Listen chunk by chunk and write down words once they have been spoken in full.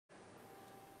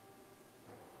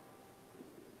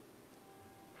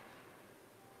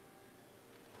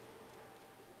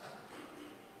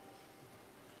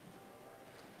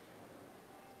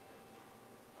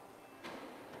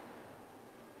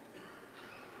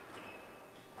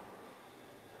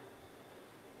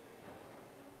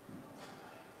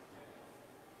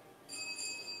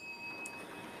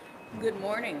Good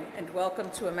morning and welcome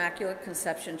to Immaculate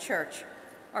Conception Church.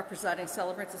 Our presiding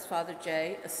celebrant is Father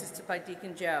Jay, assisted by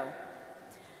Deacon Joe.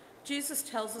 Jesus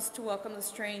tells us to welcome the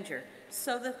stranger.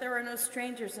 So that there are no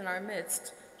strangers in our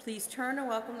midst, please turn and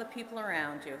welcome the people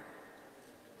around you.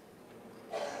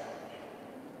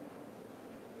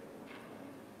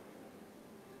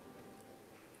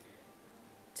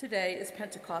 Today is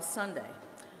Pentecost Sunday.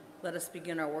 Let us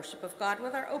begin our worship of God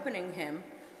with our opening hymn,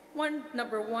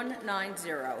 number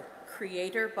 190,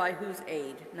 Creator by whose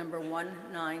aid, number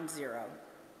 190.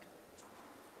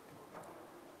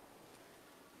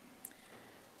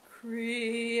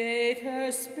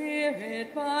 Creator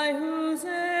Spirit, by whose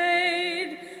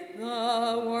aid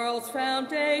the world's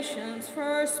foundations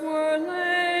first were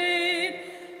laid.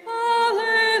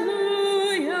 Alleluia,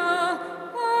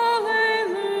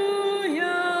 alleluia.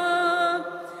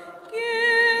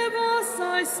 Give us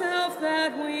thyself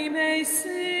that we may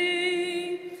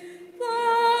see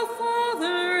the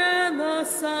Father and the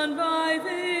Son by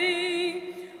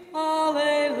thee.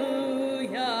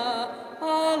 Alleluia,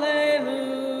 alleluia.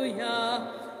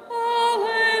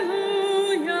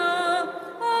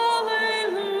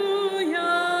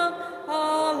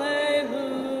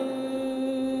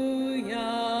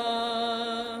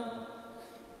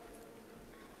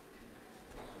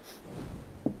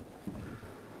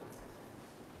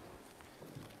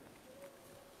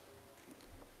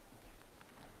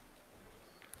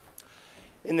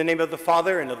 In the name of the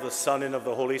Father, and of the Son, and of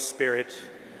the Holy Spirit,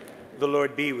 the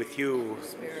Lord be with you.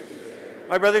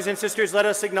 My brothers and sisters, let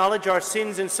us acknowledge our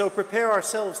sins and so prepare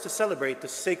ourselves to celebrate the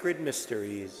sacred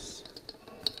mysteries.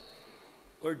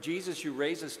 Lord Jesus, you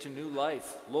raise us to new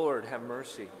life. Lord, have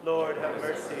mercy. Lord, have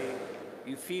mercy.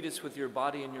 You feed us with your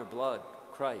body and your blood.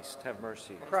 Christ, have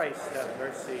mercy. Christ, have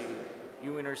mercy.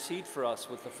 You intercede for us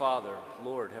with the Father.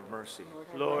 Lord, have mercy.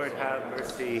 Lord, have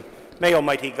mercy. May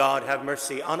Almighty God have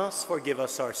mercy on us, forgive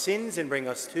us our sins, and bring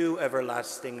us to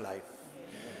everlasting life.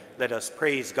 Let us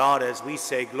praise God as we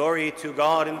say, Glory to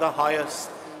God in the highest,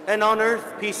 and on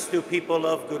earth peace to people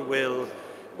of good will.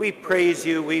 We praise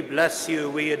you, we bless you,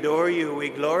 we adore you, we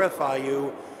glorify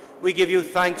you. We give you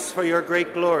thanks for your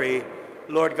great glory.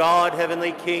 Lord God,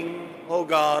 heavenly King, O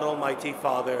God, almighty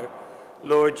Father,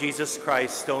 Lord Jesus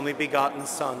Christ, only begotten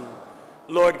Son,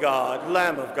 Lord God,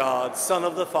 Lamb of God, Son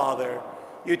of the Father,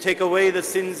 you take away the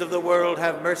sins of the world,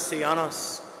 have mercy on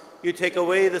us. You take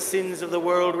away the sins of the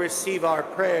world, receive our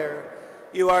prayer.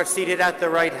 You are seated at the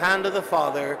right hand of the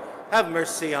Father, have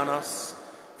mercy on us.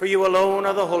 For you alone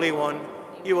are the Holy One,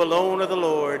 you alone are the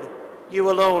Lord,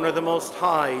 you alone are the Most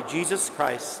High, Jesus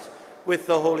Christ, with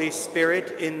the Holy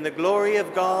Spirit, in the glory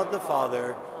of God the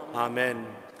Father. Amen.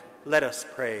 Let us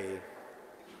pray.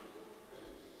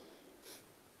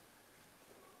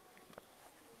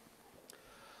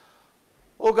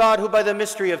 O God, who by the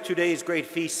mystery of today's great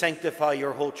feast sanctify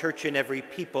your whole church in every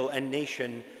people and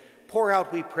nation, pour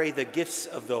out, we pray, the gifts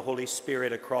of the Holy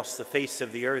Spirit across the face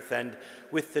of the earth, and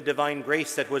with the divine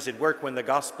grace that was at work when the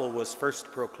gospel was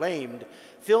first proclaimed,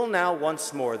 fill now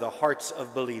once more the hearts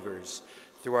of believers.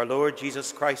 Through our Lord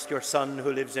Jesus Christ, your Son,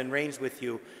 who lives and reigns with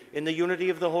you in the unity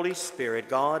of the Holy Spirit,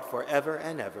 God, forever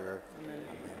and ever. Amen.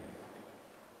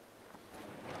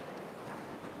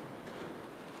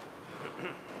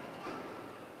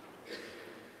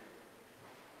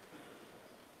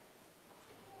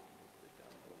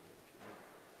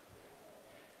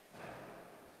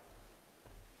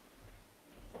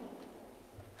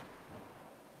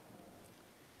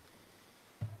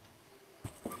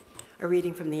 A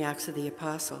reading from the Acts of the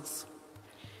Apostles.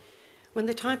 When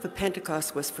the time for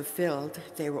Pentecost was fulfilled,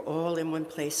 they were all in one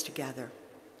place together.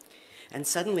 And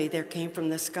suddenly there came from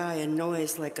the sky a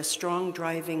noise like a strong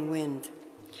driving wind,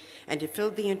 and it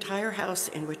filled the entire house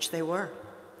in which they were.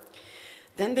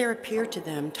 Then there appeared to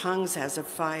them tongues as of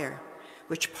fire,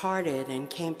 which parted and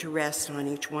came to rest on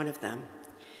each one of them.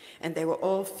 And they were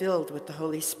all filled with the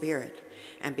Holy Spirit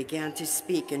and began to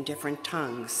speak in different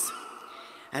tongues,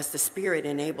 as the Spirit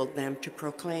enabled them to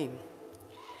proclaim.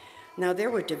 Now there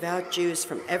were devout Jews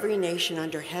from every nation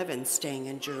under heaven staying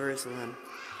in Jerusalem.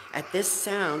 At this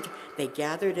sound, they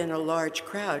gathered in a large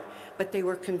crowd, but they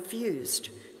were confused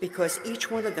because each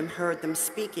one of them heard them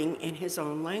speaking in his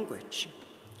own language.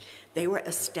 They were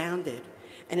astounded,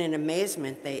 and in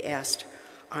amazement they asked,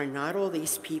 "Are not all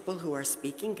these people who are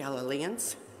speaking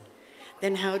Galileans?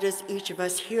 Then how does each of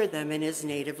us hear them in his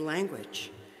native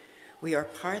language? We are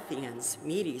Parthians,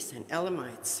 Medes, and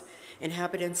Elamites,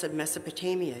 inhabitants of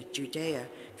Mesopotamia, Judea,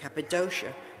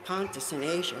 Cappadocia, Pontus and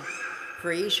Asia,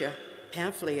 Phrygia,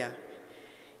 Pamphylia,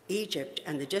 Egypt,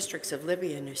 and the districts of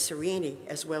Libya and Cyrene,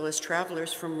 as well as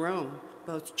travelers from Rome,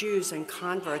 both Jews and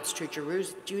converts to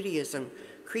Judaism,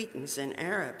 Cretans and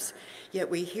Arabs, yet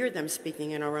we hear them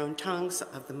speaking in our own tongues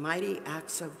of the mighty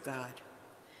acts of God.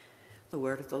 The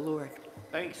word of the Lord.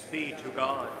 Thanks be to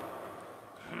God.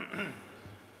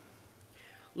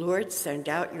 Lord, send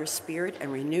out your Spirit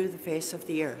and renew the face of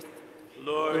the earth.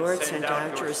 Lord, send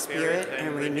out your Spirit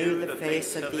and renew the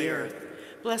face of the earth.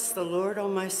 Bless the Lord, O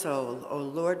my soul. O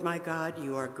Lord my God,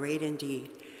 you are great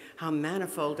indeed. How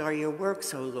manifold are your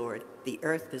works, O Lord. The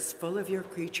earth is full of your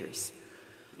creatures.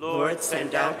 Lord,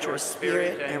 send out your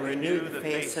Spirit and renew the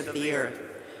face of the earth.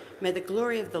 May the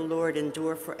glory of the Lord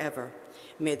endure forever.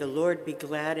 May the Lord be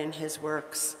glad in his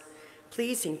works.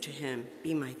 Pleasing to him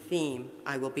be my theme.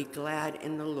 I will be glad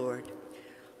in the Lord.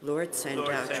 Lord, send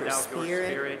out your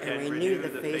Spirit and renew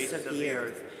the face of the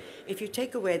earth. If you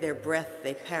take away their breath,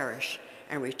 they perish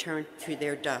and return to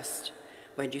their dust.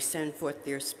 When you send forth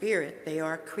your Spirit, they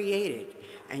are created,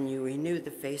 and you renew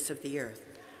the face of the earth.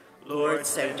 Lord,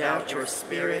 send out your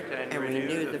Spirit and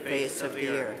renew the face of the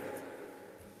earth.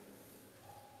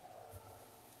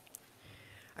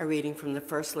 A reading from the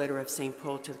first letter of St.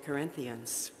 Paul to the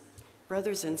Corinthians.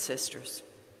 Brothers and sisters,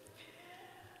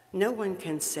 no one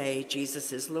can say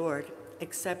Jesus is Lord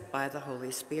except by the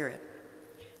Holy Spirit.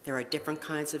 There are different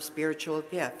kinds of spiritual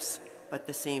gifts, but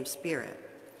the same Spirit.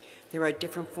 There are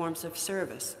different forms of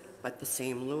service, but the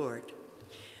same Lord.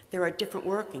 There are different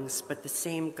workings, but the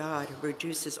same God who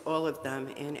produces all of them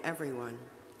in everyone.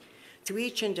 To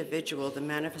each individual, the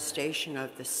manifestation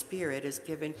of the Spirit is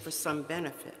given for some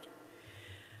benefit.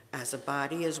 As a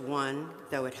body is one,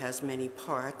 though it has many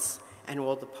parts, and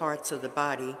all the parts of the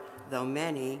body, though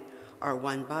many, are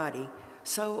one body,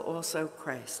 so also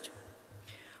Christ.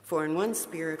 For in one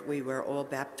Spirit we were all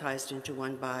baptized into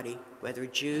one body, whether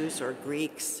Jews or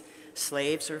Greeks,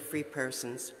 slaves or free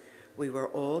persons. We were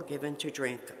all given to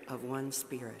drink of one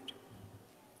Spirit.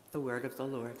 The word of the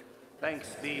Lord.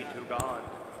 Thanks be to God.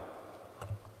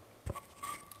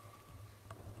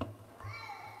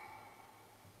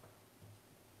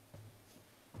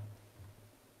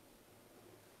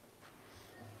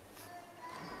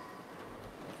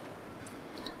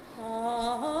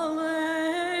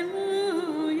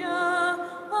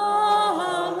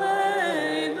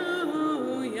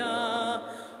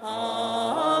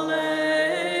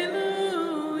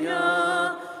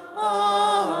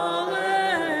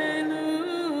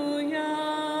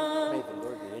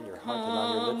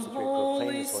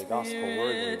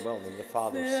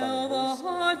 Fill the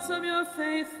hearts of your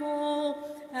faithful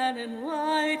and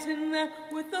enlighten them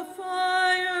with the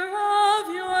fire of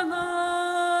your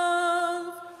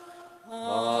love.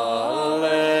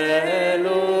 Alleluia,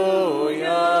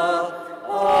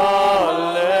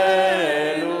 alleluia,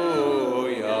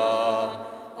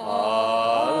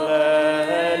 alleluia,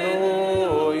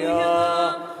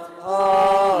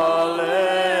 alleluia.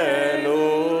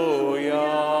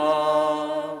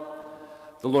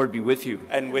 The Lord be with you.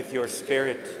 And with your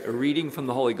spirit. A reading from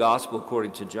the Holy Gospel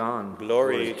according to John.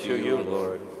 Glory to you,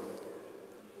 Lord.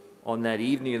 On that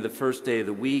evening of the first day of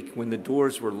the week, when the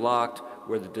doors were locked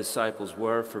where the disciples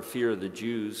were for fear of the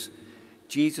Jews,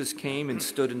 Jesus came and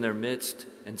stood in their midst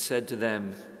and said to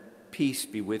them, "Peace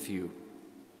be with you."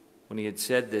 When he had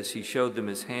said this, he showed them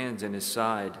his hands and his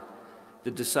side.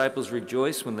 The disciples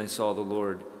rejoiced when they saw the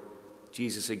Lord.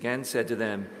 Jesus again said to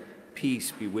them,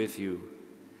 "Peace be with you.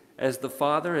 As the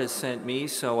Father has sent me,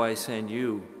 so I send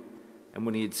you." And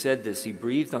when he had said this, he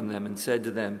breathed on them and said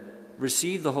to them,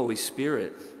 "Receive the Holy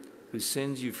Spirit. Whose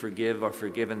sins you forgive are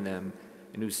forgiven them,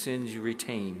 and whose sins you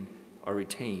retain are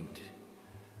retained."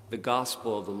 The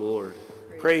Gospel of the Lord.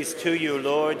 Praise to you,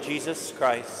 Lord Jesus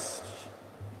Christ.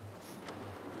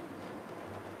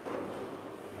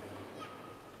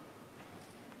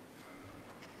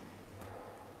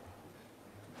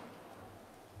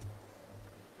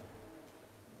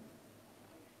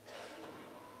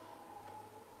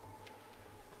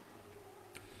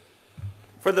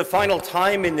 For the final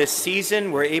time in this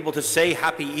season, we're able to say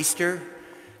Happy Easter.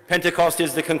 Pentecost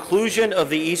is the conclusion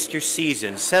of the Easter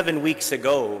season. 7 weeks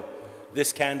ago,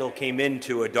 this candle came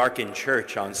into a darkened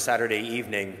church on Saturday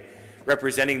evening,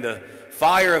 representing the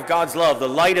fire of God's love, the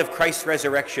light of Christ's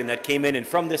resurrection that came in. And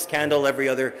from this candle, every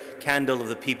other candle of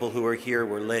the people who were here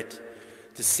were lit,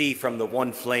 to see from the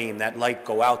one flame that light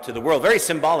go out to the world. Very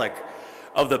symbolic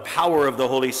of the power of the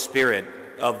Holy Spirit,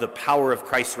 of the power of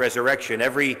Christ's resurrection.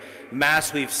 Every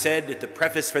Mass we've said at the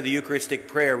preface for the Eucharistic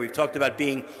prayer, we've talked about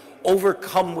being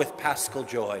overcome with paschal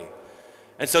joy.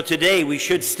 And so today we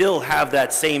should still have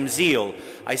that same zeal.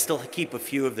 I still keep a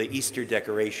few of the Easter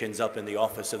decorations up in the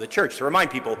office of the church to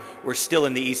remind people we're still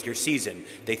in the Easter season.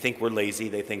 They think we're lazy.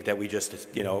 They think that we just,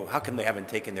 how come they haven't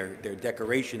taken their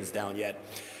decorations down yet?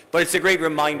 But it's a great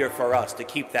reminder for us to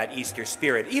keep that Easter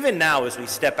spirit, even now as we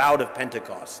step out of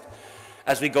Pentecost.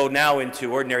 As we go now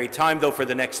into ordinary time, though, for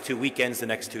the next 2 weekends, the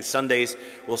next 2 Sundays,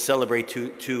 we'll celebrate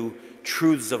two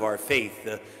truths of our faith,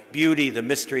 the beauty, the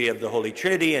mystery of the Holy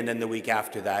Trinity, and then the week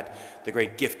after that, the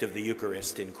great gift of the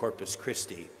Eucharist in Corpus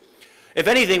Christi. If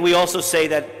anything, we also say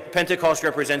that Pentecost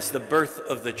represents the birth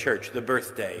of the church, the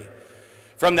birthday.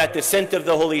 From that descent of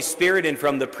the Holy Spirit and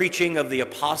from the preaching of the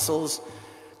apostles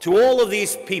to all of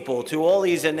these people, to all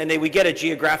these, and then we get a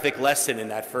geographic lesson in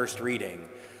that first reading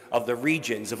of the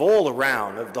regions of all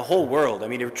around, of the whole world. I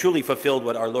mean, it truly fulfilled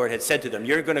what our Lord had said to them.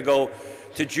 You're going to go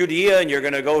to Judea, and you're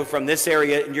going to go from this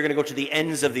area, and you're going to go to the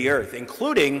ends of the earth,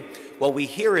 including what we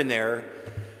hear in there,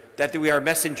 that we are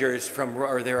messengers from,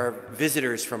 or there are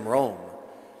visitors from Rome.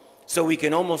 So we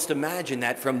can almost imagine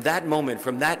that from that moment,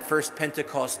 from that first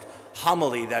Pentecost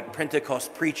homily, that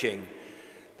Pentecost preaching,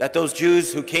 that those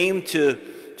Jews who came to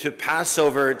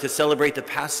Passover, to celebrate the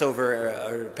Passover,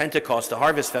 or Pentecost, the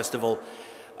harvest festival,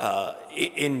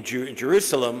 in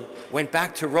Jerusalem, went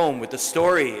back to Rome with the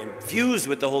story and fused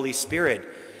with the Holy Spirit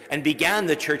and began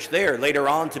the church there, later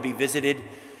on to be visited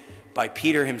by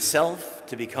Peter himself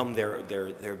to become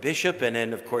their bishop, and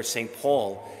then, of course, St.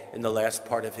 Paul in the last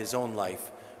part of his own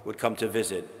life would come to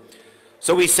visit.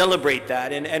 So we celebrate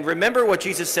that, and remember what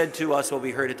Jesus said to us, what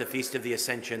we heard at the Feast of the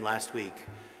Ascension last week.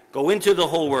 Go into the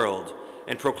whole world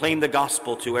and proclaim the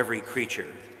gospel to every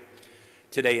creature.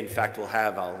 Today, in fact, we'll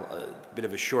have a bit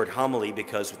of a short homily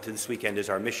because this weekend is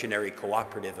our missionary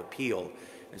cooperative appeal.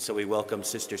 And so we welcome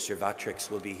Sister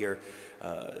Servatrix will be here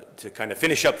to kind of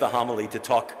finish up the homily to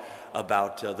talk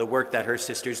about the work that her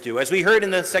sisters do. As we heard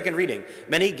in the second reading,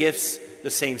 many gifts,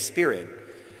 the same Spirit,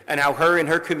 and how her and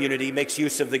her community makes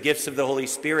use of the gifts of the Holy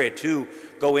Spirit to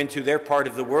go into their part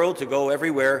of the world, to go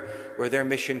everywhere where their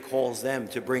mission calls them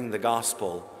to bring the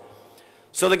gospel.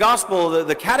 So the gospel,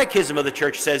 the catechism of the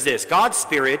church says this: God's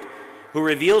Spirit, who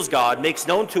reveals God, makes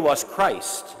known to us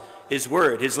Christ, his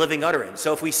word, his living utterance.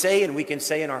 So if we say, and we can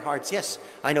say in our hearts, yes,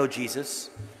 I know Jesus,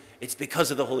 it's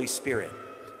because of the Holy Spirit.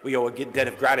 We owe a debt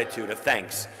of gratitude, of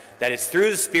thanks, that it's through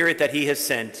the Spirit that he has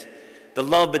sent, the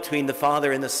love between the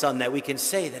Father and the Son, that we can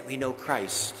say that we know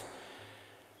Christ.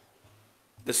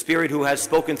 The Spirit who has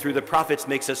spoken through the prophets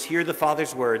makes us hear the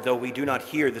Father's word, though we do not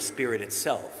hear the Spirit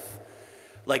itself.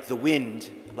 Like the wind,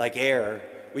 like air,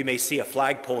 we may see a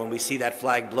flagpole and we see that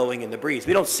flag blowing in the breeze.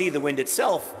 We don't see the wind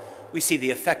itself, we see the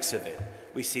effects of it.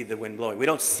 We see the wind blowing. We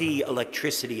don't see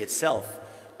electricity itself,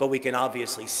 but we can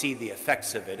obviously see the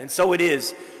effects of it. And so it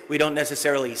is, we don't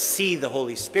necessarily see the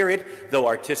Holy Spirit, though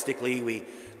artistically we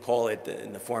call it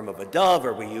in the form of a dove,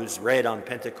 or we use red on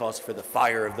Pentecost for the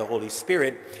fire of the Holy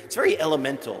Spirit. It's very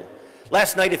elemental.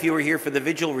 Last night, if you were here for the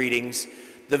vigil readings,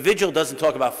 the vigil doesn't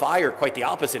talk about fire, quite the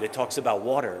opposite. It talks about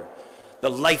water, the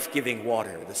life-giving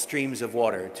water, the streams of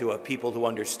water, to a people who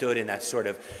understood in that sort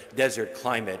of desert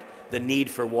climate the need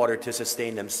for water to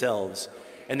sustain themselves.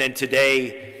 And then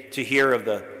today, to hear of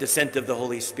the descent of the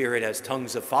Holy Spirit as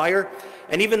tongues of fire,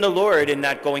 and even the Lord in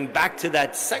that, going back to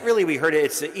that, really we heard it,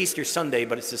 it's the Easter Sunday,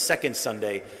 but it's the second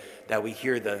Sunday that we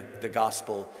hear the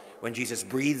gospel when Jesus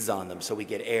breathes on them, so we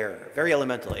get air. Very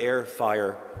elemental, air,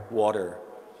 fire, water.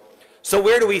 So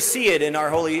where do we see it in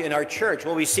our church?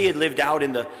 Well, we see it lived out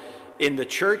in the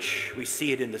church. We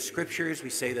see it in the scriptures.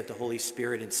 We say that the Holy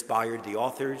Spirit inspired the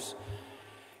authors.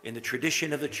 In the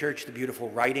tradition of the church, the beautiful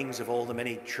writings of all the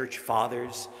many church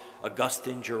fathers,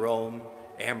 Augustine, Jerome,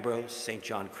 Ambrose, St.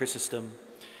 John Chrysostom.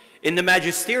 In the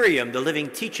magisterium, the living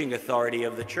teaching authority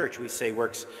of the church, we say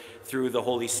works through the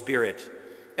Holy Spirit.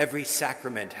 Every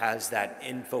sacrament has that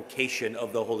invocation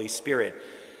of the Holy Spirit.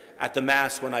 At the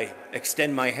Mass, when I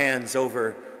extend my hands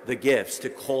over the gifts to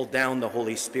call down the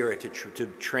Holy Spirit to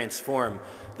transform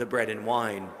the bread and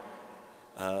wine.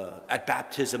 At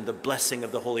baptism, the blessing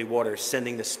of the holy water,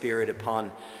 sending the Spirit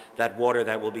upon that water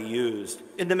that will be used.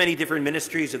 In the many different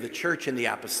ministries of the church, in the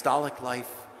apostolic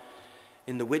life,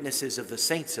 in the witnesses of the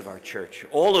saints of our church,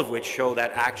 all of which show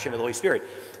that action of the Holy Spirit.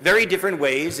 Very different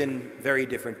ways in very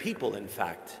different people, in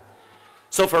fact.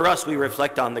 So for us, we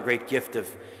reflect on the great gift of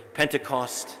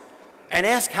Pentecost and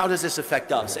ask, how does this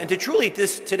affect us? And to truly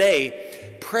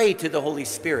today, pray to the Holy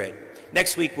Spirit.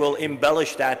 Next week, we'll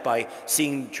embellish that by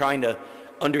trying to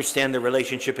understand the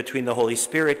relationship between the Holy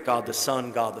Spirit, God the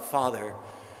Son, God the Father.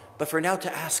 But for now,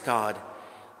 to ask God,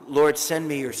 Lord, send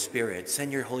me your Spirit,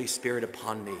 send your Holy Spirit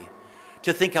upon me.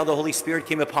 To think how the Holy Spirit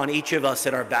came upon each of us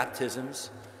at our baptisms.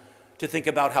 To think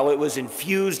about how it was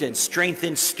infused and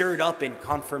strengthened, stirred up in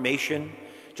confirmation.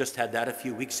 Just had that a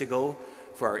few weeks ago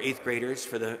for our 8th graders,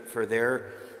 for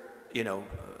their,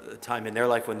 time in their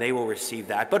life when they will receive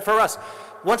that. But for us,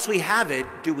 once we have it,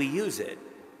 do we use it?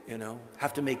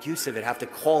 have to make use of it, have to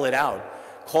call it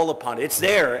out, call upon it. It's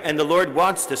there, and the Lord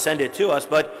wants to send it to us,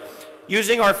 but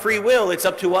using our free will, it's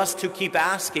up to us to keep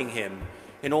asking him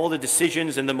in all the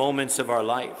decisions and the moments of our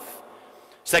life.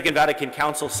 Second Vatican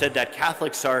Council said that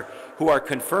Catholics who are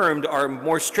confirmed are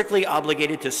more strictly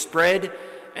obligated to spread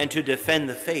and to defend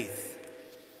the faith.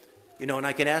 And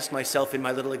I can ask myself in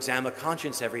my little exam of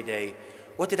conscience every day,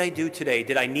 what did I do today?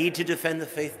 Did I need to defend the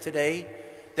faith today?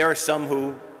 There are some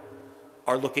who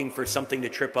are looking for something to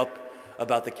trip up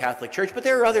about the Catholic Church, but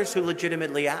there are others who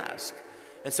legitimately ask.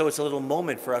 And so it's a little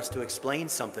moment for us to explain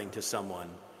something to someone,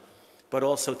 but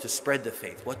also to spread the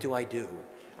faith. What do I do?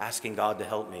 Asking God to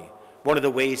help me. One of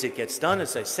the ways it gets done,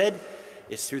 as I said,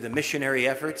 is through the missionary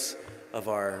efforts of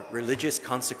our religious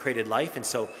consecrated life. And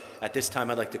so at this time,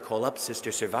 I'd like to call up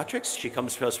Sister Servatrix. She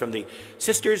comes to us from the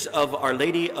Sisters of Our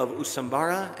Lady of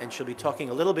Usambara, and she'll be talking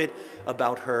a little bit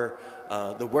about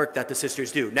the work that the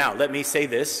sisters do. Now, let me say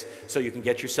this so you can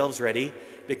get yourselves ready,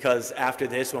 because after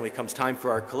this, when it comes time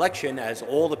for our collection, as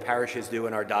all the parishes do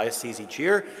in our diocese each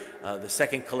year, the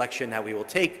second collection that we will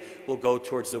take will go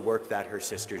towards the work that her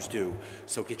sisters do.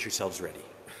 So get yourselves ready.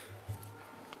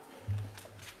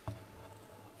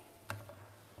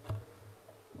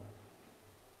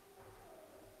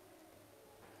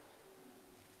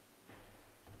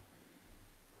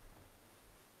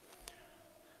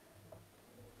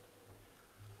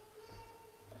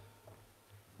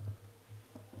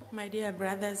 My dear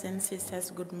brothers and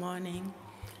sisters, good morning.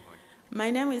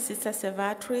 My name is Sister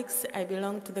Servatrix. I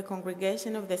belong to the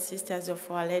congregation of the Sisters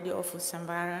of Our Lady of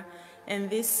Usambara, and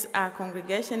this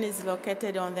congregation is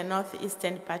located on the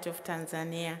northeastern part of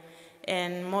Tanzania.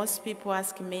 And most people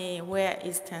ask me, where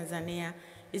is Tanzania?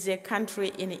 It's a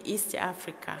country in East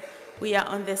Africa. We are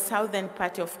on the southern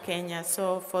part of Kenya.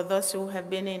 So for those who have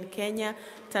been in Kenya,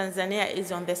 Tanzania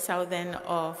is on the southern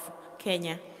of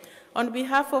Kenya. On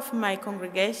behalf of my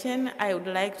congregation, I would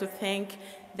like to thank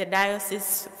the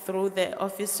diocese through the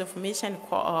Office of Mission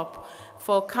Co-op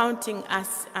for counting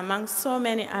us among so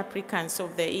many applicants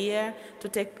of the year to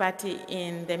take part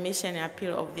in the mission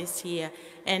appeal of this year.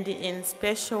 And in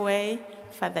special way,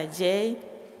 Father Jay,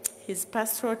 his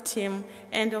pastoral team,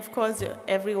 and of course,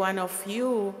 every one of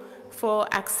you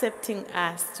for accepting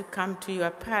us to come to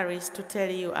your parish to tell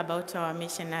you about our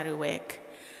missionary work.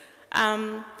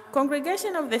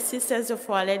 Congregation of the Sisters of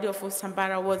Our Lady of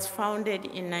Usambara was founded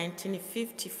in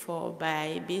 1954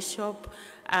 by Bishop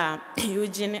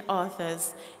Eugene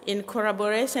Authors in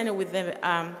collaboration with the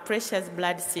Precious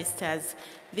Blood Sisters.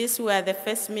 These were the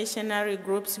first missionary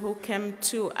groups who came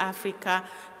to Africa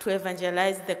to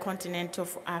evangelize the continent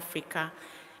of Africa.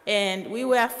 And we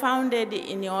were founded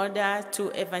in order to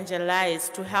evangelize,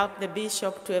 to help the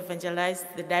bishop to evangelize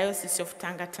the Diocese of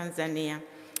Tanga, Tanzania.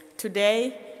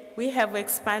 Today, we have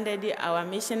expanded our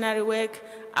missionary work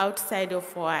outside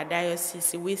of our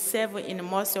diocese. We serve in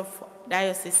most of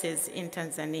dioceses in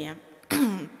Tanzania.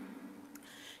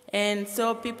 And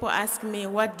so people ask me,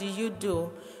 what do you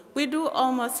do? We do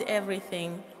almost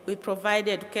everything. We provide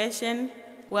education,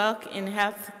 work in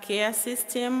health care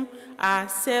system,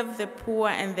 serve the poor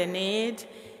and the need,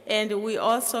 and we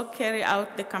also carry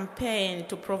out the campaign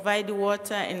to provide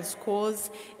water in schools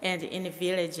and in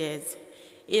villages.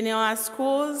 In our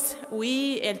schools,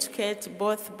 we educate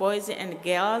both boys and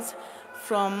girls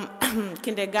from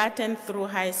kindergarten through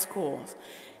high school.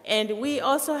 And we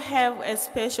also have a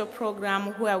special program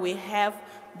where we have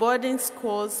boarding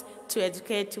schools to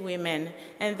educate women.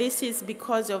 And this is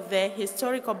because of the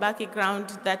historical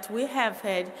background that we have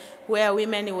had where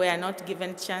women were not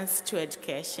given chance to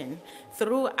education.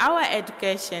 Through our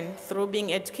education, through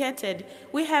being educated,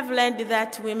 we have learned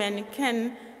that women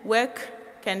can work,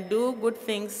 can do good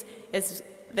things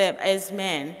as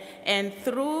men. And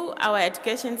through our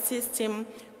education system,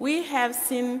 we have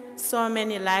seen so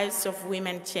many lives of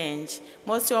women change.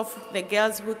 Most of the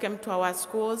girls who came to our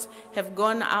schools have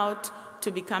gone out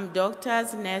to become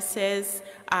doctors, nurses,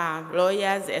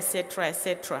 lawyers, etc.,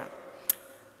 etc.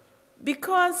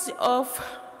 Because of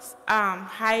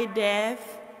high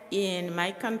death in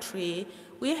my country,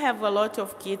 we have a lot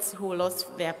of kids who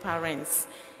lost their parents.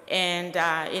 And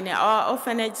in our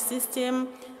orphanage system,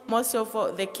 most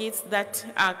of the kids that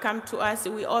come to us,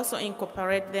 we also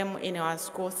incorporate them in our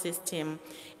school system.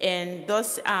 And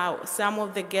those are some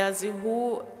of the girls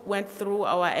who went through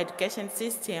our education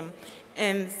system,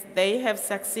 and they have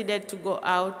succeeded to go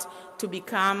out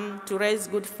to raise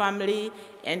good family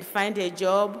and find a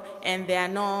job, and they are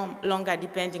no longer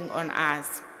depending on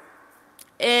us.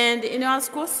 And in our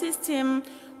school system,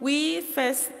 we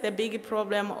face the big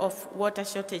problem of water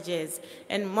shortages.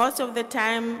 And most of the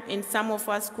time, in some of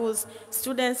our schools,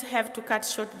 students have to cut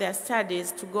short their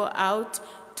studies to go out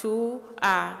to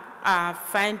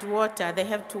find water. They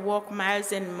have to walk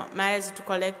miles and miles to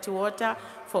collect water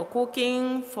for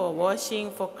cooking, for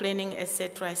washing, for cleaning,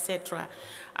 etc., etc.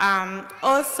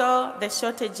 Also, the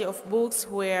shortage of books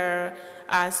where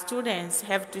students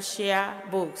have to share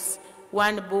books.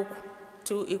 One book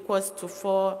equals to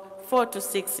four to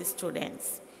six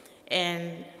students.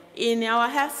 And in our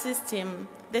health system,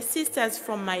 the sisters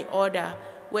from my order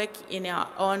work in our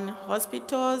own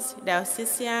hospitals,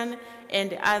 diocesan,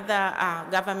 and other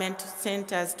government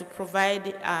centers to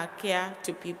provide care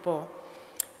to people.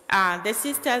 The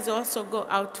sisters also go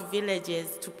out to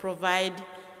villages to provide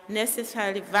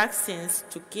necessary vaccines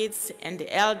to kids and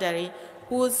the elderly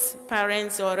whose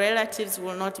parents or relatives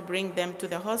will not bring them to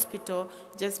the hospital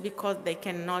just because they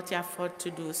cannot afford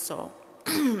to do so.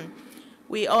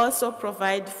 We also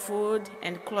provide food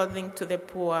and clothing to the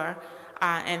poor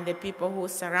and the people who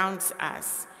surround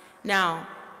us. Now,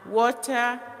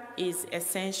 water is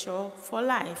essential for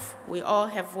life. We all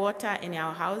have water in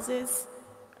our houses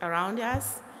around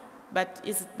us, but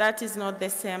that is not the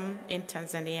same in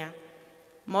Tanzania.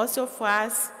 Most of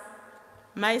us,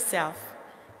 myself,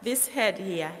 this head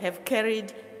here, have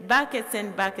carried buckets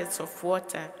and buckets of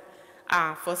water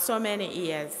for so many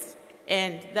years,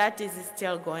 and that is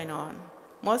still going on.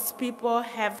 Most people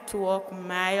have to walk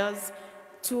miles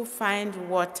to find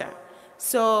water.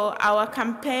 So our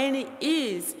campaign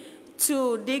is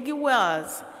to dig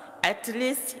wells, at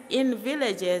least in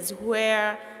villages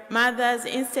where mothers,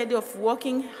 instead of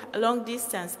walking a long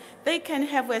distance, they can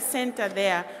have a center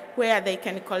there where they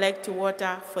can collect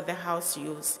water for the house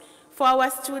use. For our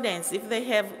students, if they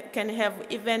can have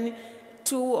even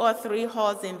 2 or 3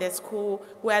 halls in the school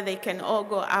where they can all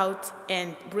go out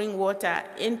and bring water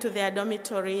into their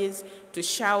dormitories to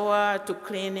shower, to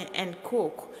clean, and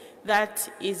cook.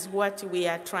 That is what we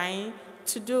are trying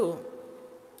to do.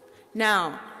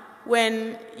 Now,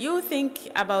 when you think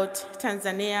about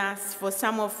Tanzania, for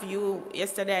some of you,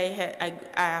 yesterday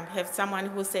I have someone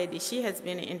who said she has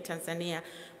been in Tanzania.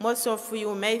 Most of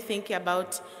you may think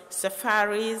about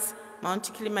safaris,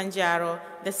 Mount Kilimanjaro,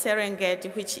 the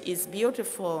Serengeti, which is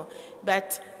beautiful,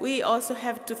 but we also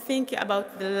have to think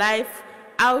about the life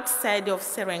outside of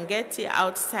Serengeti,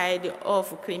 outside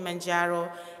of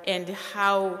Kilimanjaro, and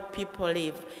how people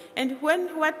live. And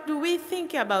what do we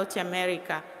think about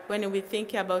America? When we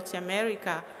think about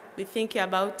America, we think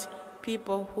about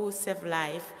people who save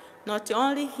life, not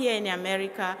only here in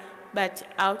America, but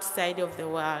outside of the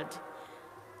world.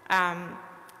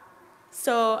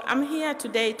 So I'm here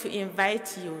today to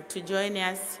invite you to join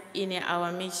us in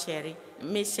our mission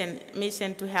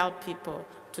to help people,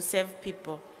 to save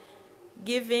people.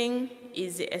 Giving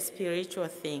is a spiritual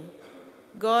thing.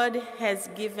 God has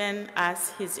given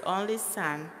us his only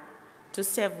Son to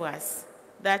save us.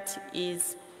 That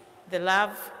is the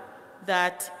love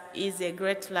that is a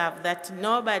great love that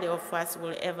nobody of us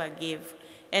will ever give.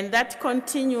 And that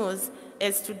continues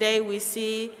as today we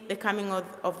see the coming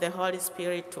of the Holy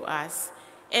Spirit to us.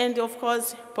 And of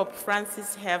course, Pope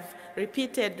Francis have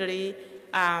repeatedly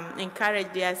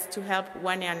encouraged us to help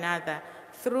one another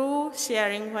through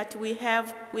sharing what we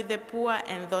have with the poor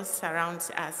and those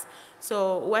surrounds us.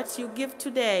 So what you give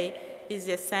today is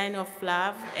a sign of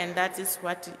love, and that is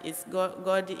what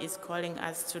God is calling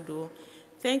us to do.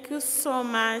 Thank you so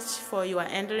much for your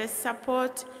endless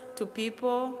support to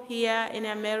people here in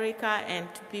America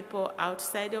and to people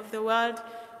outside of the world,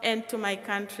 and to my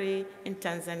country in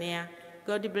Tanzania.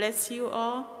 God bless you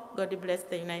all. God bless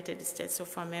the United States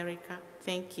of America.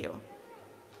 Thank you.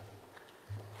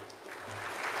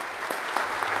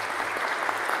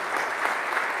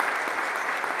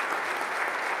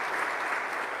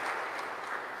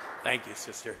 Thank you,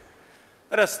 sister.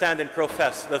 Let us stand and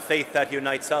profess the faith that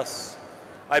unites us.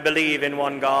 I believe in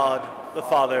one God, the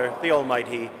Father, the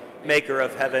Almighty, maker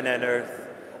of heaven and earth,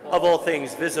 of all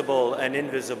things visible and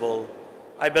invisible.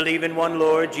 I believe in one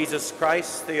Lord, Jesus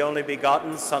Christ, the only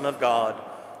begotten Son of God,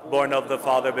 born of the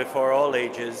Father before all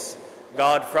ages,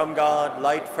 God from God,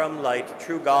 light from light,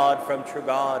 true God from true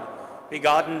God,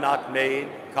 begotten, not made,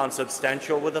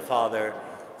 consubstantial with the Father.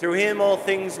 Through him all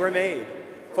things were made.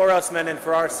 For us men and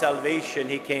for our salvation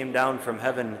he came down from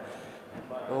heaven.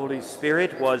 The Holy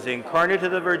Spirit was incarnate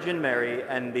of the Virgin Mary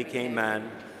and became man.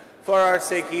 For our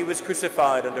sake he was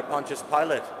crucified under Pontius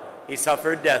Pilate. He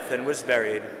suffered death and was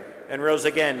buried, and rose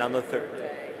again on the third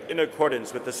day. In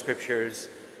accordance with the Scriptures,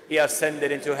 he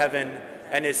ascended into heaven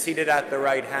and is seated at the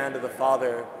right hand of the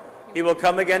Father. He will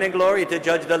come again in glory to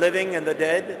judge the living and the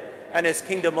dead, and his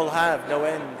kingdom will have no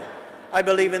end. I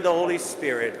believe in the Holy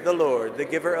Spirit, the Lord, the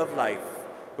giver of life,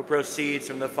 who proceeds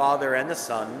from the Father and the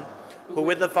Son, who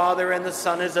with the Father and the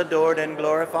Son is adored and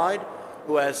glorified, who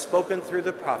who has spoken through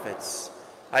the prophets.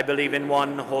 I believe in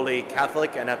one holy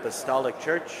Catholic and Apostolic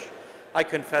Church. I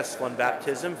confess one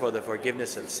baptism for the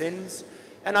forgiveness of sins,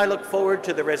 and I look forward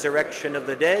to the resurrection of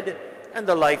the dead and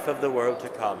the life of the world to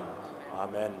come.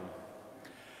 Amen.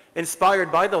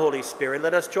 Inspired by the Holy Spirit,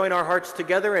 let us join our hearts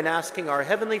together in asking our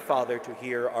Heavenly Father to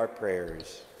hear our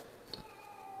prayers.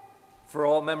 For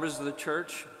all members of the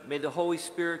Church, may the Holy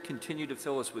Spirit continue to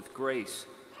fill us with grace,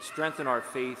 strengthen our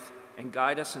faith, and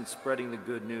guide us in spreading the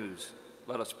good news.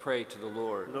 Let us pray to the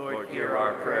Lord. Lord, hear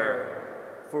our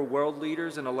prayer. For world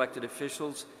leaders and elected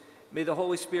officials, may the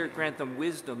Holy Spirit grant them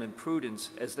wisdom and prudence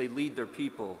as they lead their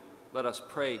people. Let us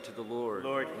pray to the Lord.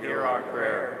 Lord, hear our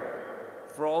prayer.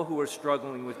 For all who are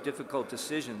struggling with difficult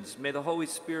decisions, may the Holy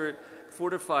Spirit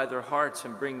fortify their hearts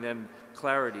and bring them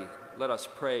clarity. Let us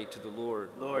pray to the Lord.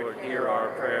 Lord, hear our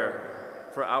prayer.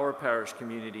 For our parish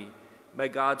community, may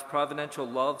God's providential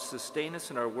love sustain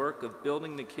us in our work of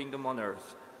building the kingdom on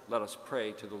earth. Let us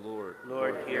pray to the Lord.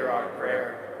 Lord, hear our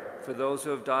prayer. For those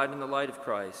who have died in the light of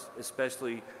Christ,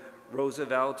 especially Rosa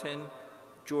Valentin,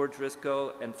 George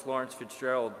Risco, and Florence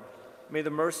Fitzgerald, may the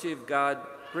mercy of God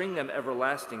bring them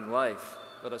everlasting life.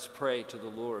 Let us pray to the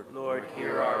Lord. Lord,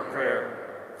 hear our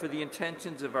prayer. For the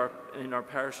intentions in our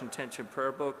parish intention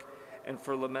prayer book, and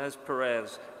for Lemez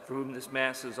Perez, for whom this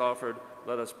Mass is offered,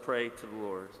 let us pray to the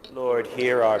Lord. Lord,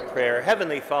 hear our prayer.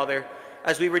 Heavenly Father,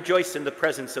 as we rejoice in the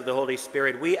presence of the Holy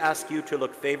Spirit, we ask you to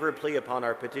look favorably upon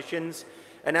our petitions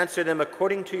and answer them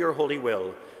according to your holy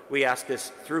will. We ask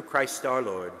this through Christ our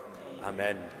Lord.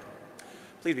 Amen.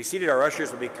 Please be seated. Our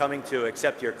ushers will be coming to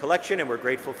accept your collection, and we're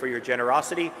grateful for your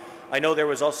generosity. I know there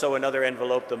was also another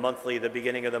envelope, the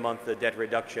beginning of the month, the debt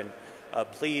reduction.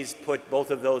 Please put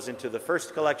both of those into the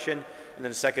first collection, and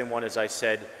then the second one, as I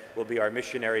said, will be our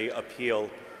missionary appeal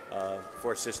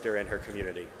for Sister and her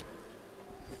community.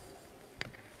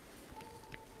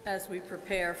 As we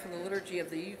prepare for the liturgy of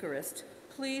the Eucharist,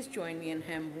 please join me in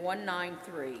hymn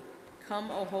 193, Come,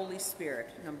 O Holy Spirit,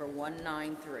 number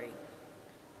 193.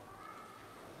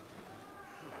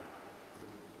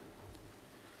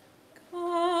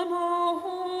 Come, O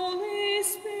Holy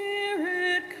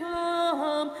Spirit,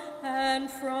 come,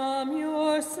 and from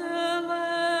your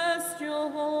celestial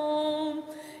home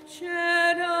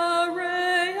shed a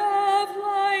ray of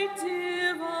light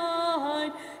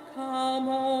divine. Come,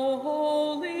 O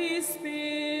Holy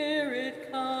Spirit,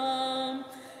 come.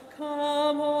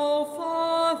 Come, O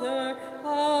Father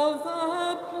of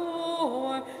the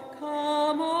poor,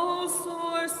 come, O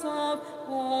source of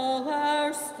all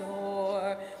our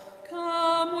store.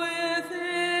 Come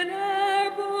within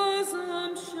our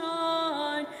bosom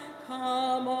shine.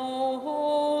 Come, O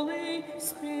Holy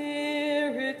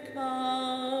Spirit,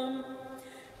 come.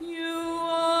 You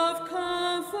of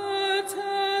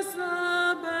comforters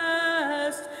the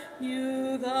best,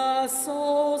 you the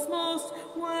soul's most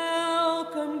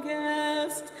welcome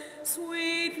guest,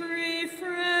 sweet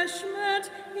refreshment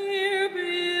here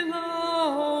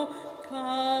below.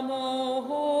 Come, O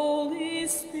Holy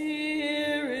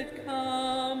Spirit,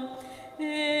 come.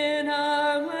 In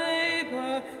our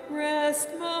labor, rest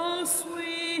most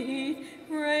sweet,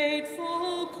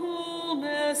 grateful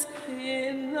coolness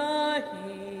in the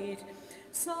heat,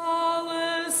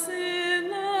 solace in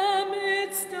the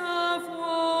midst of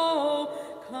woe.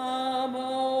 Come,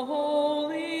 O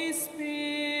Holy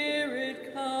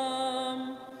Spirit,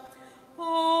 come.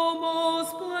 O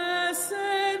most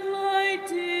blessed light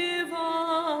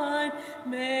divine,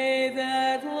 may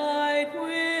that light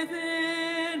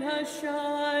within us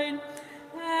shine,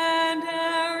 and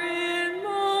our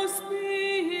inmost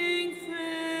being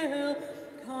fill.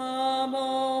 Come,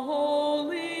 O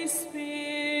Holy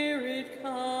Spirit,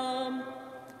 come.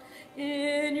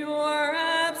 In your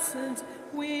absence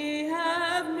we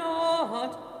have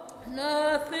naught,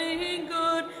 nothing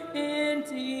good in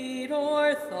deed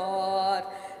or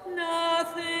thought,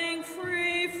 nothing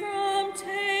free from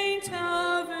taint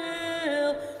of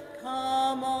ill.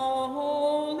 Come, O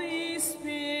Holy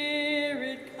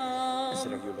Spirit, come.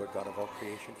 Consider you, Lord God of all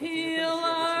creation. Heal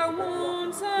our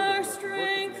wounds, our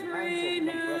strength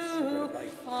renew.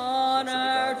 On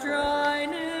our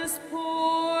dryness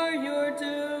pour your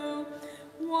dew.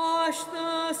 Wash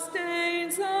the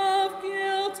stains of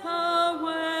guilt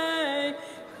away.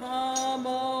 Come,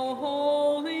 O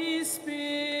Holy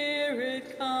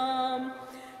Spirit, come.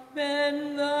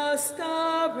 Bend the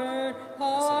stubborn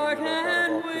heart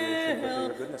and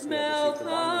will. Melt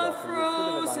the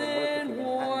frozen,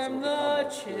 warm the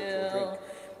chill.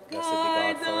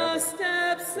 Guide the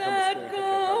steps that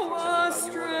go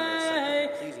astray.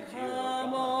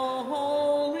 Come, O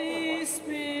Holy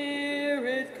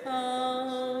Spirit,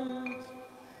 come.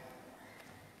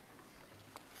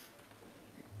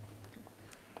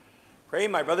 Pray,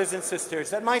 my brothers and sisters,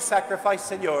 that my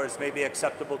sacrifice and yours may be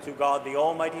acceptable to God, the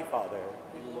Almighty Father.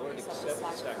 Lord, accept the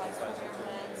sacrifice of your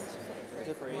hands for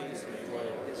the praise and glory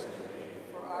of his name.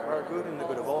 For our good and the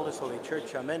good of all this holy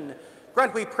church. Amen.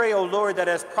 Grant, we pray, O Lord, that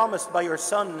as promised by your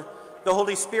Son, the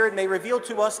Holy Spirit may reveal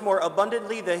to us more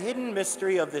abundantly the hidden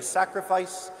mystery of this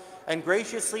sacrifice and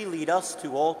graciously lead us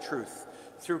to all truth.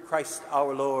 Through Christ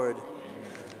our Lord.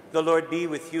 The Lord be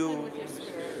with you.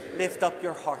 Lift up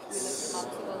your hearts.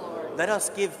 Let us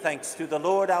give thanks to the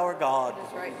Lord our God. It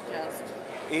is right and just.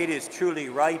 It is truly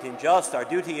right and just, our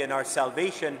duty and our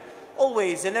salvation,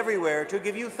 always and everywhere to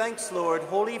give you thanks, Lord,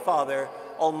 Holy Father,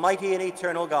 Almighty and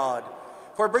eternal God.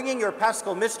 For bringing your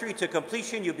paschal mystery to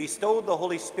completion, you bestowed the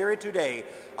Holy Spirit today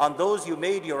on those you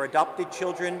made your adopted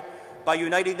children by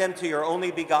uniting them to your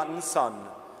only begotten Son.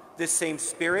 This same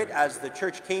Spirit, as the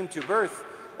Church came to birth,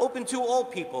 opened to all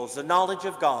peoples the knowledge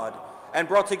of God and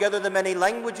brought together the many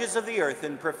languages of the earth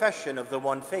in profession of the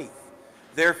one faith.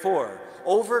 Therefore,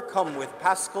 overcome with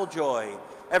paschal joy,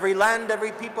 every land,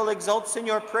 every people exults in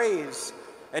your praise,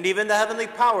 and even the heavenly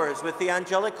powers with the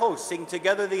angelic host sing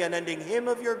together the unending hymn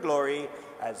of your glory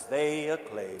as they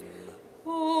acclaim.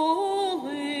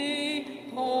 Holy,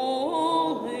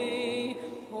 holy,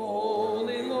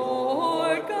 holy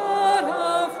Lord God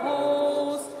of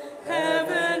hosts,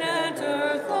 heaven and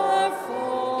earth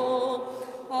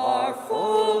are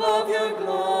full of your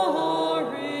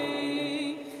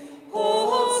glory.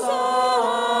 Hosanna,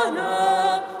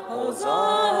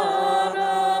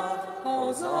 Hosanna,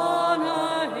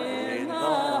 Hosanna in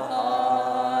the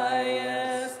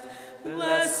highest.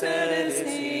 Blessed is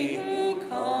he who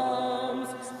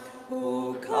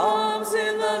comes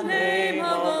in the name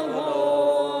of the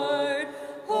Lord.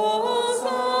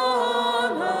 Hosanna,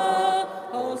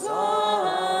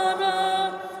 Hosanna,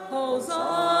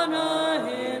 Hosanna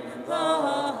in the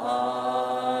highest.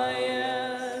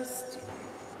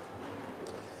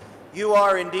 You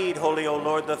are indeed holy, O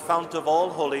Lord, the fount of all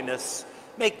holiness.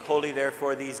 Make holy,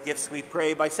 therefore, these gifts, we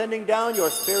pray, by sending down your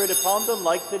Spirit upon them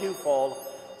like the dewfall,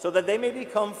 so that they may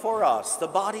become for us the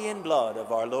body and blood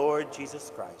of our Lord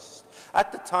Jesus Christ.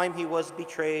 At the time he was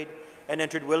betrayed and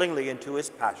entered willingly into his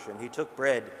passion, he took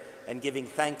bread and, giving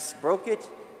thanks, broke it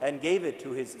and gave it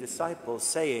to his disciples,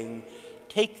 saying,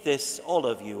 "Take this, all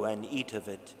of you, and eat of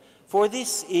it, for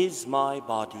this is my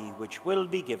body, which will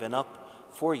be given up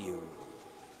for you."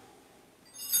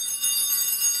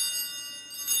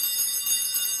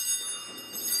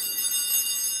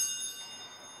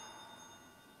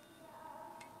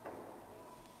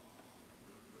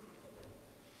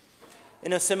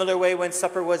 In a similar way, when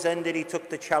supper was ended, he took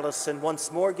the chalice, and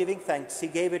once more giving thanks, he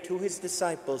gave it to his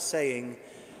disciples, saying,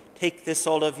 "Take this,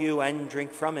 all of you, and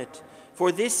drink from it,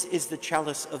 for this is the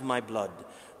chalice of my blood,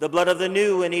 the blood of the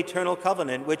new and eternal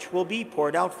covenant, which will be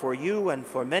poured out for you and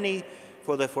for many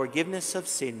for the forgiveness of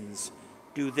sins.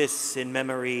 Do this in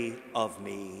memory of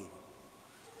me."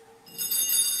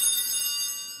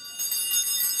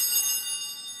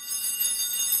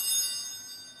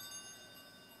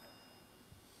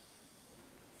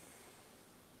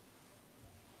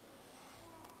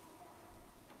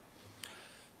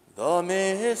 The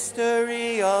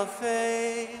mystery of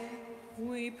faith.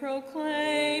 We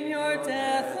proclaim your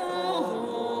death, O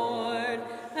Lord,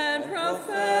 and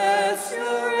profess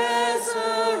your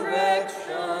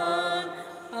resurrection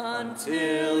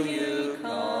until you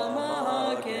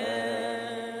come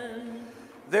again.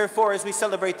 Therefore, as we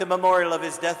celebrate the memorial of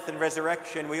his death and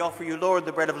resurrection, we offer you, Lord,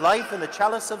 the bread of life and the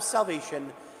chalice of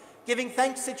salvation, giving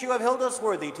thanks that you have held us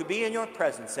worthy to be in your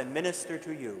presence and minister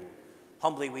to you.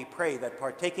 Humbly we pray that,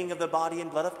 partaking of the body and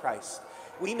blood of Christ,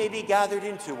 we may be gathered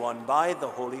into one by the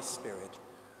Holy Spirit.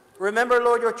 Remember,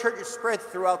 Lord, your church is spread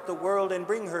throughout the world, and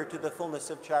bring her to the fullness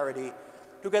of charity,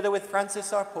 together with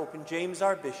Francis our Pope and James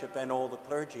our Bishop and all the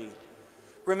clergy.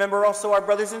 Remember also our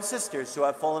brothers and sisters who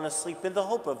have fallen asleep in the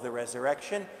hope of the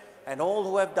resurrection, and all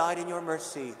who have died in your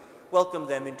mercy. Welcome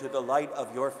them into the light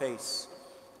of your face.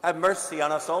 Have mercy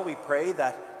on us all, we pray,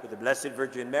 that with the Blessed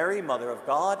Virgin Mary, Mother of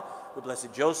God, with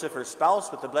Blessed Joseph, her spouse,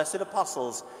 with the blessed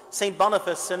apostles, St.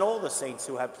 Boniface, and all the saints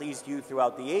who have pleased you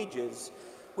throughout the ages,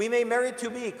 we may merit to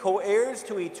be co-heirs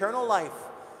to eternal life,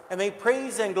 and may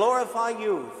praise and glorify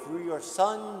you through your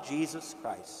Son, Jesus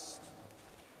Christ.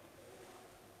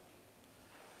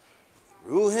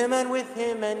 Through him and with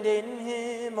him and in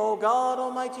him, O God,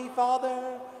 Almighty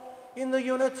Father, in the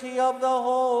unity of the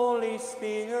Holy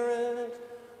Spirit,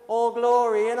 all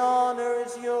glory and honor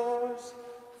is yours,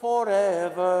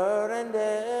 forever and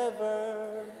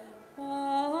ever.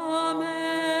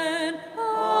 Amen.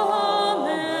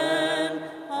 Amen.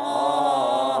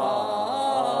 Amen.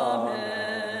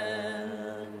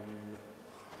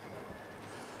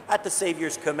 At the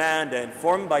Savior's command and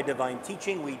formed by divine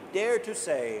teaching, we dare to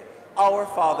say, Our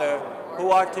Father,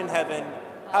 who art in heaven,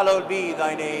 hallowed be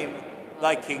thy name.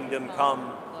 Thy kingdom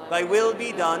come, thy will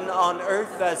be done on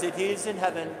earth as it is in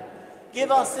heaven.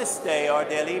 Give us this day our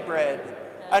daily bread,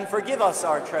 and forgive us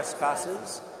our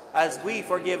trespasses, as we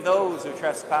forgive those who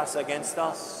trespass against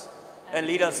us. And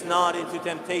lead us not into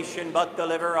temptation, but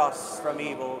deliver us from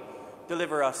evil.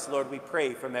 Deliver us, Lord, we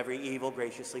pray, from every evil.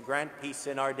 Graciously grant peace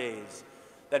in our days,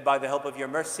 that by the help of your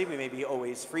mercy we may be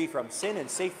always free from sin and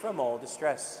safe from all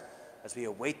distress, as we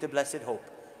await the blessed hope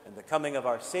and the coming of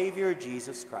our Savior,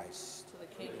 Jesus Christ. To the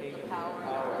kingdom, the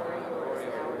power, and the glory,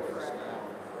 yours now and forever.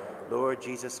 Lord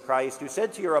Jesus Christ, who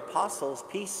said to your apostles,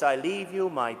 Peace I leave you,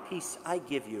 my peace I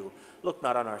give you, look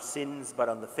not on our sins, but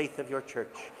on the faith of your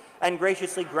church, and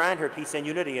graciously grant her peace and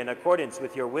unity in accordance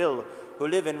with your will, who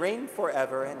live and reign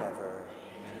forever and ever. Amen.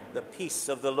 The peace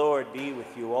of the Lord be with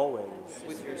you always.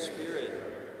 With your spirit,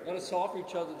 let us offer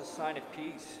each other the sign of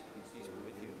peace. Peace be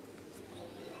with you.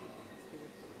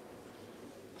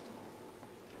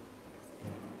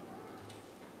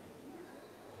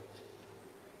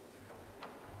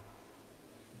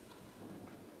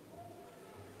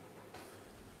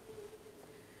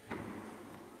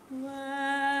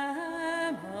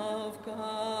 Lamb of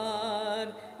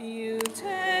God, you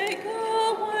take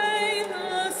away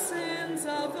the sins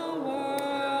of the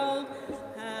world.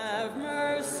 Have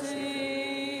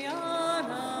mercy on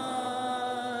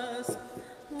us.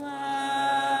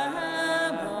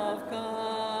 Lamb of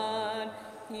God,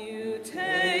 you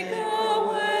take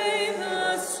away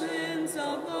the sins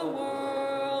of the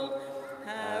world.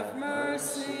 Have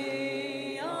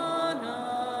mercy on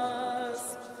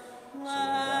us.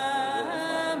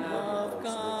 Lamb of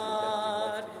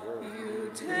God,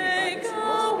 you take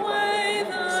away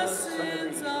the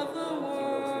sins of the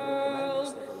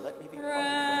world.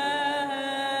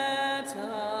 Grant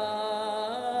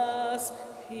us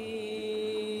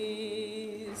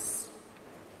peace.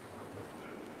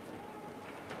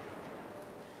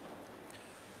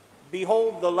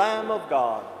 Behold the Lamb of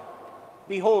God.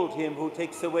 Behold him who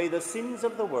takes away the sins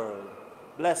of the world.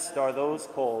 Blessed are those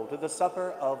called to the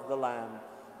supper of the Lamb.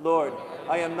 Lord,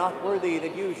 I am not worthy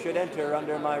that you should enter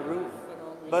under my roof,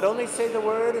 but only say the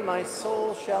word, and my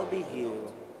soul shall be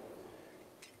healed.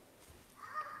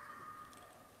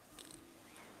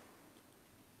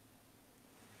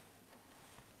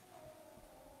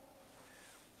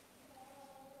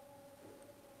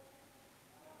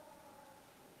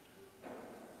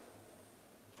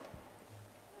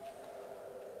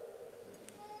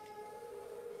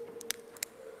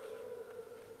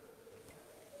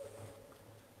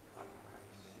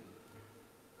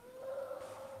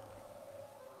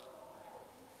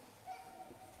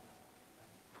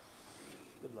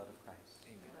 The blood of Christ.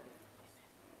 Amen.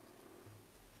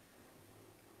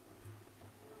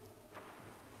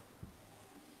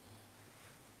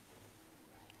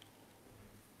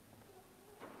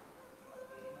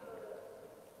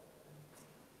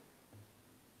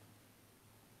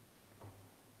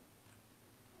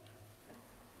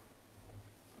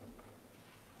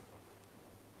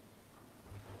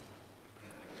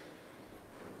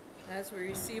 As we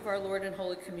receive our Lord in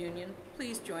Holy Communion,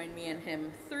 please join me in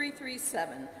hymn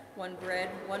 337, One Bread,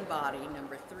 One Body,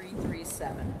 number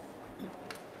 337.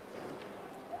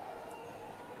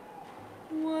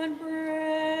 One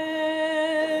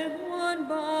bread, one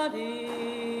body,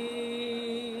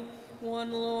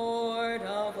 one Lord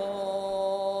of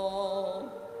all,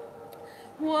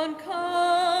 one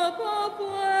cup of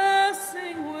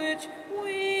blessing which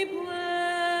we bless,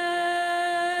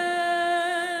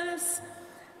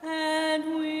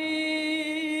 and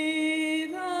we,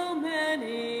 though many,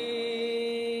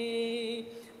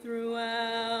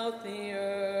 throughout the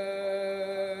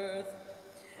earth,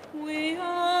 we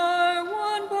are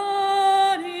one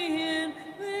body in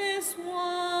this one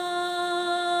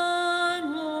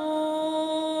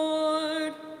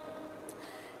Lord.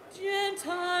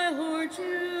 Gentile or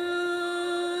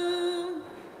Jew,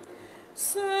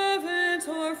 servant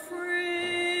or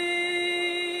free,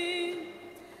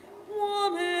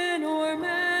 woman or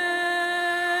man,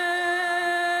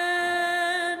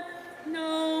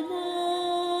 no more.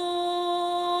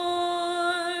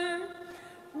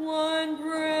 One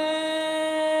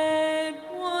bread,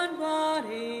 one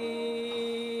body,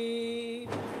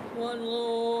 one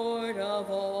Lord of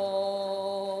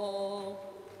all.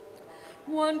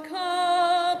 One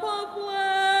cup of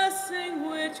blessing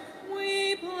which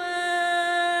we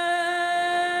bless,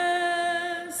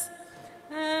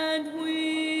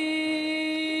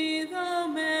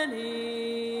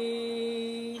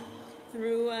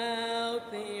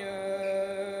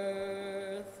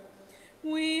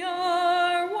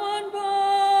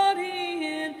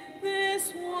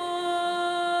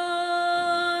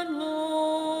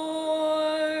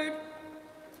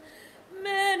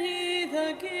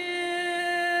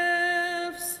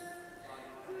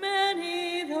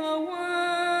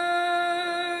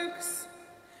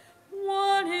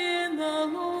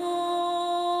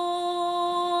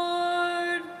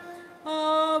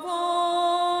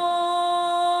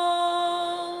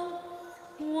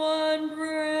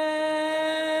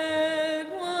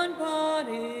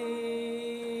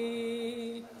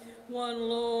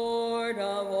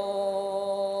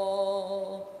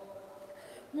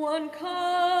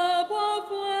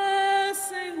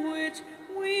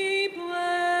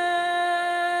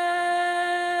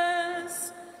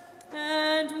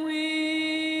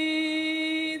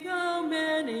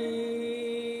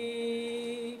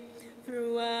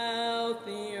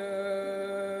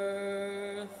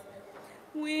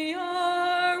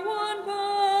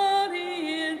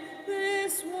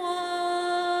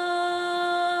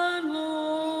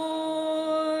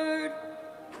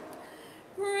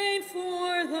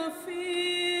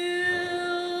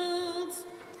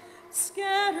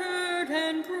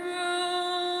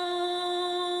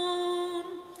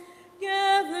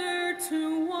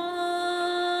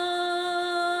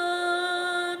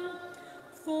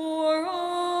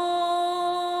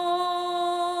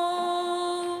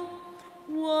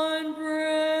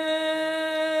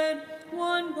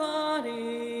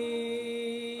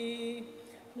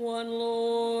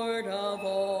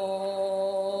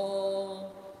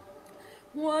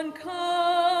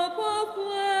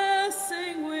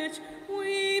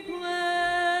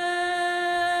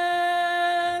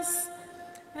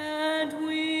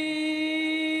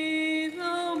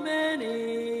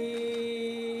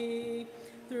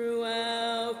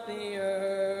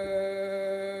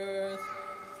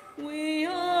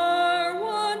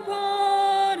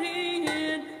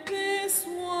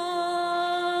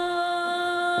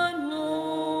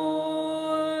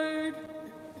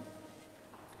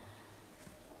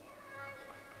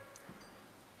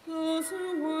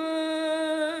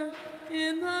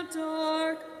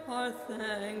 are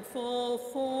thankful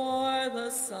for the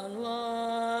sunlight.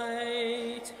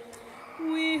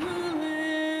 We who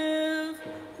live,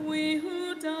 we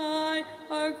who die,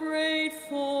 are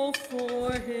grateful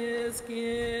for his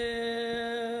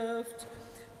gift.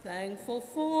 Thankful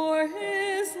for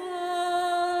his love.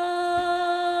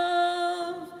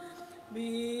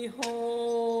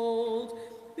 Behold,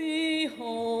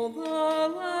 behold the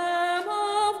Lamb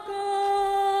of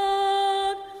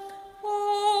God.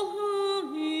 All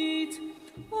who eat,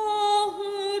 all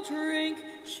who drink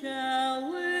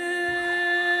shall live,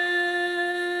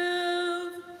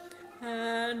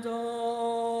 and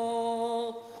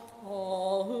all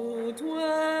who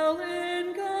dwell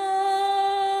in God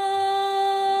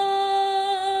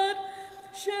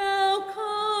shall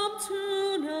come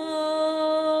to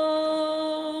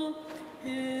know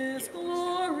his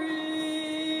glory.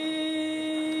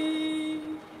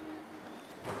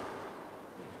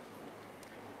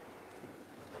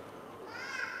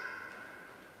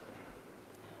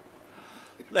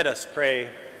 Let us pray.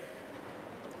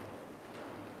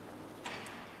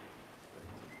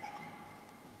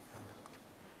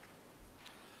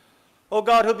 O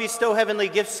God, who bestow heavenly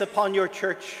gifts upon your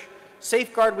church,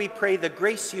 safeguard, we pray, the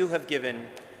grace you have given,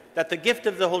 that the gift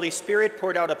of the Holy Spirit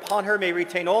poured out upon her may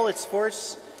retain all its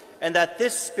force, and that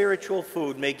this spiritual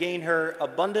food may gain her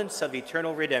abundance of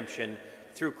eternal redemption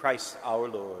through Christ our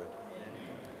Lord.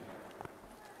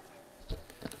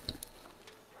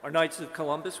 Our Knights of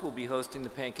Columbus will be hosting the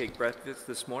pancake breakfast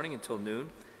this morning until noon.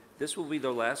 This will be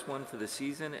their last one for the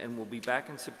season, and we'll be back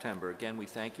in September. Again, we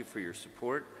thank you for your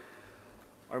support.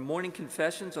 Our morning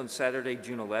confessions on Saturday,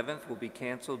 June 11th will be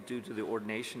canceled due to the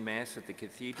ordination mass at the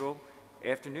cathedral.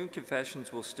 Afternoon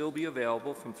confessions will still be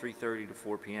available from 3:30 to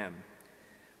 4 p.m.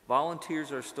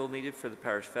 Volunteers are still needed for the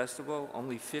parish festival.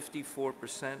 Only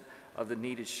 54% of the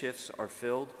needed shifts are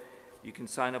filled. You can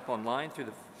sign up online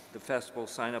through the festival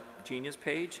Sign Up Genius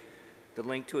page. The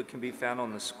link to it can be found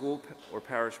on the school or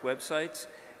parish websites,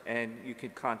 and you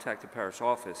can contact the parish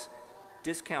office.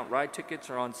 Discount ride tickets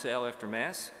are on sale after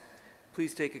Mass.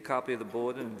 Please take a copy of the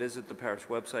bulletin and visit the parish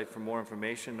website for more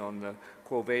information on the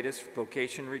Quo Vadis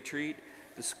Vocation Retreat,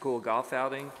 the school golf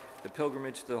outing, the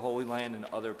pilgrimage to the Holy Land, and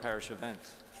other parish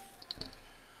events.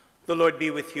 The Lord be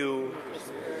with you.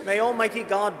 May Almighty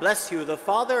God bless you, the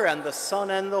Father, and the Son,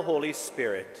 and the Holy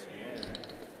Spirit.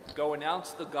 Go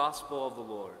announce the gospel of the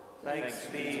Lord. Thanks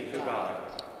be to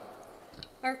God.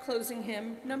 Our closing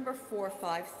hymn, number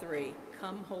 453,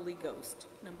 Come Holy Ghost,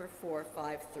 number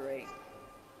 453.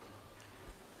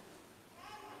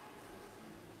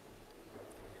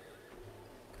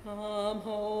 Come,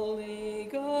 Holy